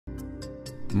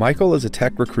Michael is a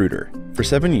tech recruiter. For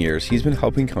 7 years, he's been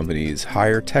helping companies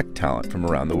hire tech talent from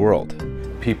around the world.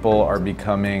 People are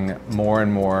becoming more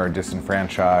and more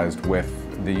disenfranchised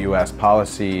with the U.S.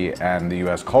 policy and the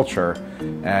U.S. culture,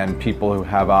 and people who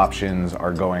have options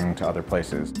are going to other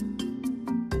places.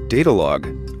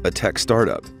 Datalog, a tech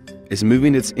startup, is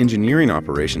moving its engineering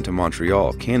operation to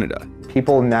Montreal, Canada.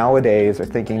 People nowadays are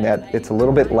thinking that it's a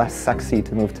little bit less sexy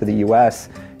to move to the U.S.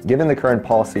 given the current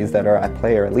policies that are at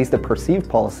play, or at least the perceived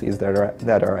policies that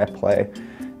are at play.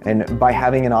 And by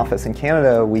having an office in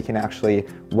Canada, we can actually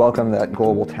welcome that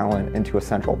global talent into a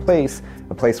central place,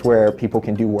 a place where people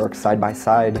can do work side by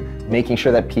side. Making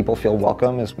sure that people feel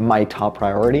welcome is my top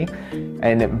priority.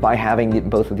 And by having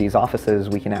both of these offices,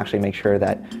 we can actually make sure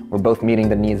that we're both meeting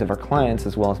the needs of our clients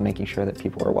as well as making sure that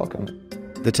people are welcome.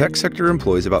 The tech sector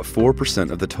employs about 4%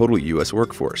 of the total U.S.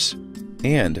 workforce.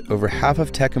 And over half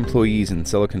of tech employees in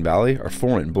Silicon Valley are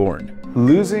foreign-born.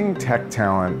 Losing tech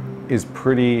talent is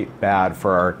pretty bad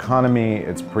for our economy,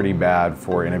 it's pretty bad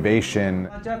for innovation.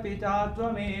 I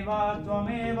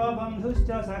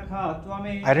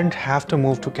didn't have to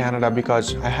move to Canada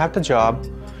because I have the job.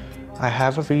 I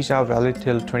have a visa valid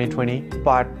till 2020.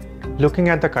 But looking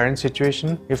at the current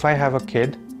situation, if I have a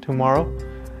kid tomorrow,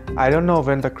 I don't know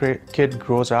when the kid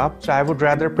grows up. So I would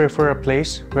rather prefer a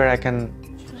place where I can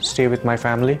stay with my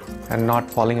family and not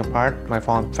falling apart. My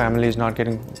family is not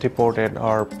getting deported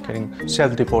or getting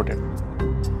self-deported.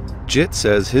 Jit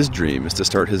says his dream is to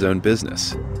start his own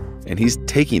business, and he's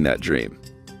taking that dream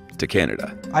to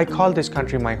Canada. I call this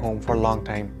country my home for a long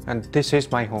time, and this is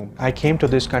my home. I came to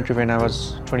this country when I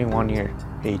was 21 years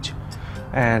age,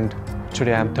 and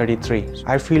today I'm 33.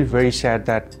 I feel very sad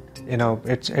that, you know,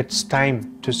 it's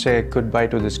time to say goodbye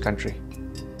to this country.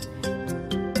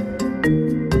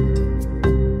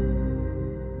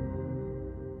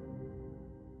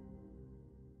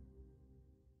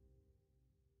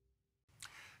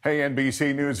 Hey,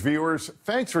 NBC News viewers,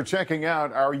 thanks for checking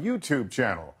out our YouTube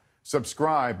channel.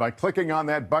 Subscribe by clicking on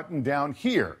that button down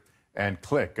here and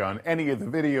click on any of the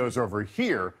videos over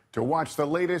here to watch the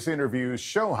latest interviews,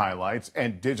 show highlights,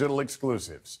 and digital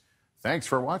exclusives. Thanks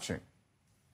for watching.